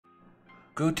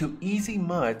go to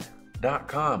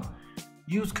easymut.com.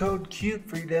 Use code CUTE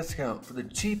for your discount for the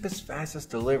cheapest, fastest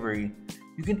delivery.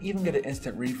 You can even get an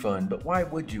instant refund, but why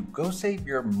would you? Go save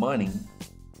your money.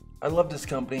 I love this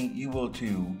company. You will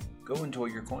too. Go enjoy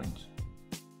your coins.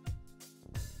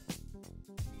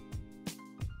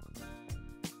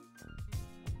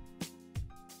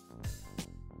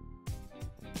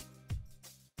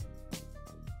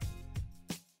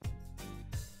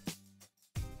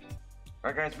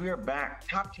 Alright guys, we are back.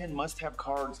 Top 10 must-have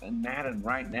cards in Madden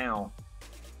right now.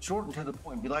 Short and to the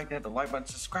point. If you like that, the like button,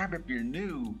 subscribe if you're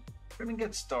new. We're gonna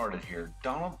get started here.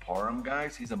 Donald Parham,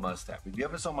 guys, he's a must-have. If you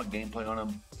ever saw my gameplay on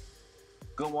him,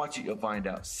 go watch it, you'll find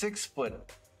out.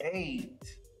 6'8",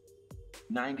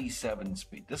 97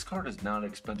 speed. This card is not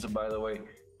expensive, by the way.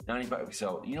 95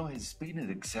 excel. You know, his speed and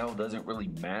excel doesn't really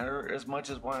matter as much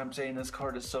as why I'm saying this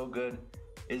card is so good.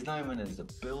 It's not even his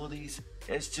abilities,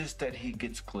 it's just that he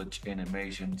gets glitch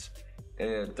animations,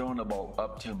 throwing the ball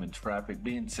up to him in traffic,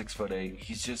 being 6'8",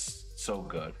 he's just so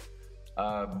good.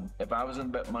 If I was in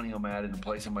bet money on Madden and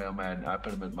play somebody on Madden, I'd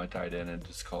put him at my tight end and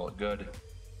just call it good.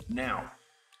 Now,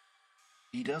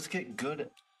 he does get good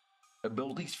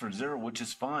abilities for 0, which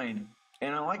is fine,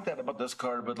 and I like that about this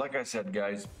card, but like I said,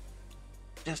 guys,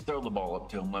 just throw the ball up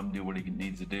to him, let him do what he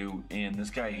needs to do, and this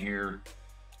guy here,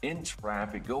 in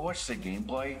traffic, go watch the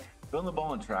gameplay. Throwing the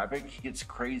ball in traffic, he gets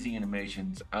crazy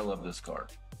animations. I love this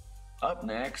card. Up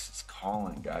next is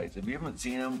Colin, guys. If you haven't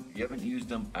seen him, you haven't used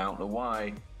him, I don't know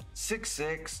why.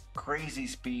 6'6", crazy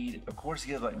speed. Of course,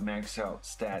 he has like max out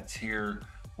stats here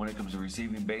when it comes to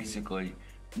receiving, basically.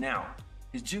 Now,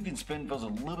 his juke and spin feels a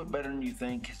little bit better than you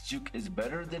think. His juke is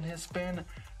better than his spin,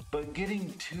 but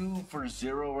getting 2 for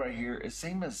 0 right here is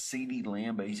same as CeeDee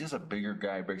Lamb, but he's just a bigger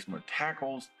guy, breaks more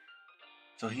tackles.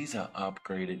 So he's an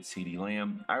upgraded CeeDee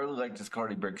Lamb. I really like this card.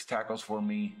 He breaks tackles for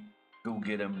me. Go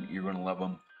get him. You're going to love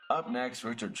him. Up next,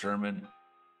 Richard Sherman.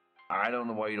 I don't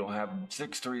know why you don't have him.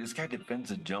 6'3". This guy defends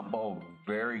the jump ball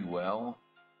very well.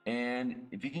 And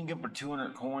if you can get him for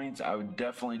 200 coins, I would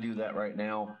definitely do that right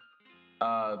now.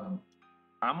 I'm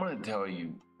going to tell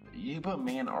you, you put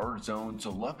man art zone,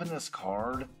 so loving this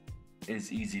card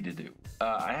is easy to do.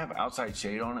 I have outside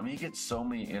shade on him. He gets so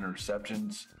many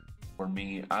interceptions for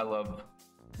me. I love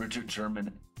Richard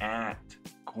Sherman at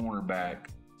cornerback.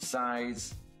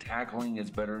 Size, tackling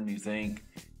is better than you think,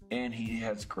 and he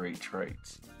has great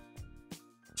traits.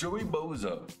 Joey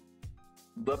Bosa,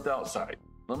 left outside.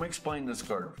 Let me explain this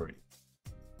card for you.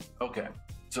 Okay,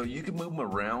 so you can move him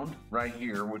around right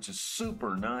here, which is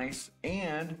super nice,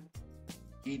 and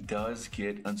he does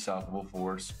get unstoppable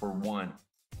force for 1.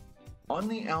 On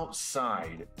the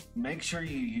outside, make sure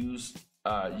you use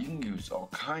you can use all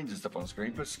kinds of stuff on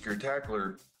screen. Put secure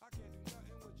tackler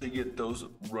to get those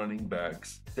running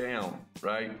backs down,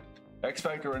 right? X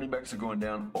Factor running backs are going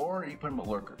down, or you put him at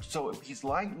lurker. So if he's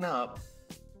lighting up,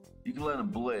 you can let him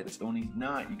blitz. And when he's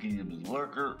not, you can use him as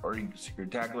lurker or you can secure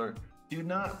tackler. Do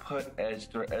not put edge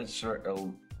threat. Edge threat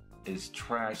is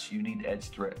trash. You need edge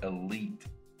threat elite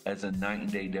as a night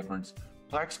and day difference.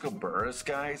 Plaxico Burress,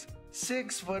 guys,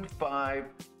 6'5",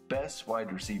 best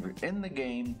wide receiver in the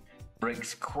game.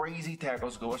 Breaks crazy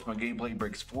tackles. Go watch my gameplay.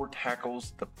 Breaks 4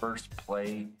 tackles the first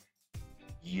play.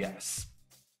 Yes.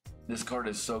 This card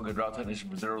is so good. Route technician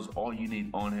for 0 is all you need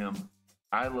on him.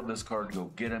 I love this card. Go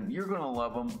get him. You're going to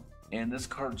love him. And this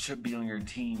card should be on your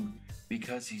team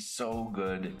because he's so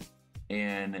good.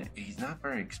 And he's not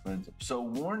very expensive. So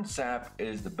Warren Sapp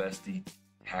is the bestie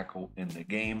tackle in the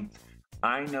game.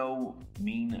 I know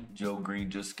Mean Joe Green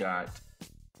just got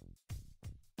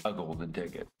a golden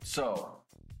ticket. So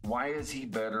why is he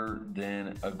better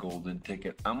than a golden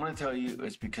ticket? I'm going to tell you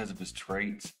it's because of his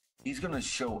traits. He's going to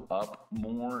show up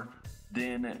more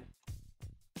than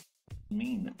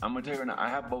Mean. I'm going to tell you right now, I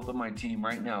have both on my team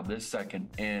right now this second,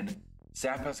 and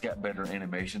Sapp has got better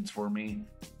animations for me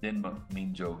than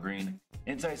Mean Joe Green.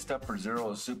 Inside stuff for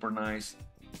 0 is super nice.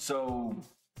 So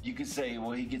you could say,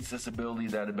 well, he gets this ability,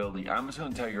 that ability. I'm just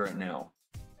going to tell you right now,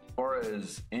 as far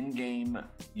as in-game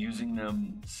using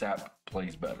them, Sapp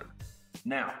plays better.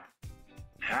 Now,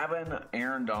 having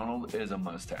Aaron Donald is a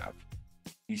must-have.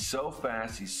 He's so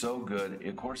fast, he's so good.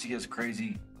 Of course, he has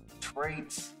crazy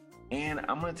traits. And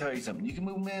I'm going to tell you something. You can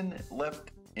move him in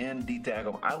left and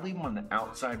D-tackle. I leave him on the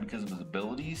outside because of his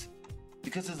abilities.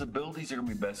 Because his abilities are going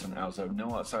to be best on the outside.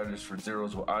 No outsiders for 0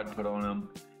 is what I'd put on him.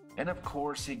 And of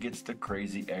course, he gets the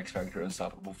crazy X Factor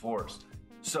unstoppable force.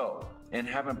 So, and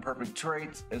having perfect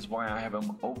traits is why I have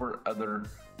him over other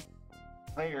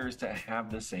players to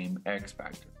have the same X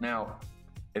Factor. Now,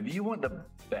 if you want the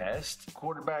best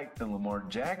quarterback, then Lamar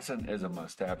Jackson is a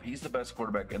must-have. He's the best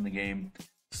quarterback in the game.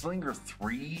 Slinger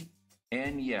 3,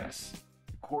 and yes,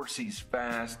 course, he's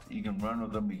fast. You can run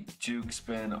with him, he juke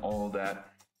spin, all of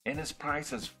that. And his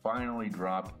price has finally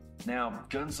dropped. Now,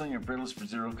 Gunslinger Fearless for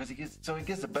 0 because he gets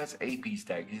the best AP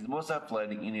stack. He's the most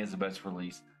athletic and he has the best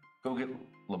release. Go get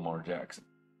Lamar Jackson.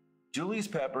 Julius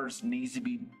Peppers needs to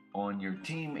be on your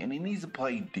team and he needs to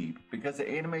play deep because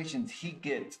the animations he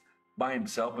gets by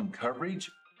himself in coverage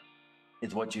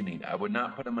is what you need. I would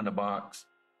not put him in a box.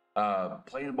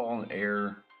 Playing the ball in the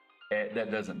air,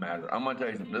 that doesn't matter. I'm gonna tell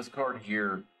you something. This card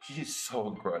here, he's so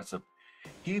aggressive.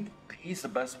 He's the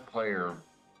best player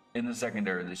in the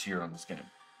secondary this year on this game.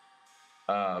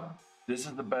 This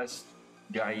is the best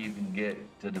guy you can get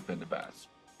to defend the pass.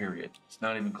 Period. It's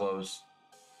not even close.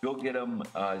 Go get him.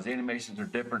 His animations are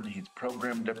different. He's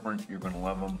programmed different. You're gonna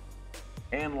love him.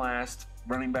 And last,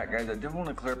 running back, guys. I did want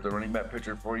to clear up the running back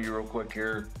picture for you real quick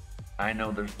here. I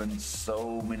know there's been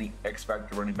so many X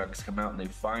Factor running backs come out and they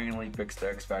finally fixed the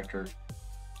X Factor.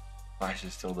 Flash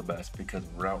is still the best because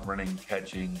route running,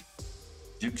 catching,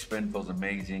 juke spin feels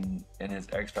amazing, and his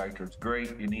X Factor is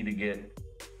great. You need to get,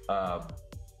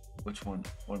 which one?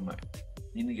 What am I?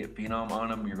 You need to get Phenom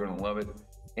on him. You're going to love it.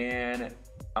 And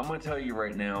I'm going to tell you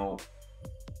right now,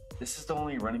 this is the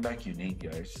only running back you need,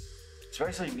 guys.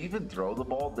 Especially if you even throw the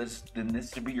ball, then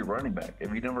this should be your running back.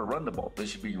 If you never run the ball, this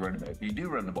should be your running back. If you do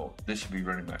run the ball, this should be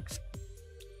running backs.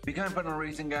 Be kind of fun on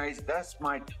racing, guys. That's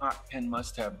my top 10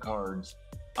 must-have cards.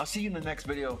 I'll see you in the next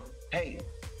video. Hey,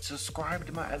 subscribe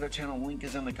to my other channel. Link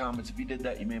is in the comments. If you did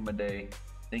that, you made my day.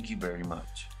 Thank you very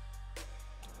much.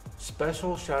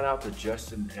 Special shout out to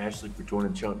Justin and Ashley for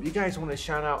joining the channel. If you guys want a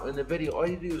shout out in the video, all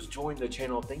you do is join the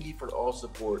channel. Thank you for all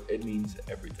support. It means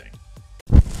everything.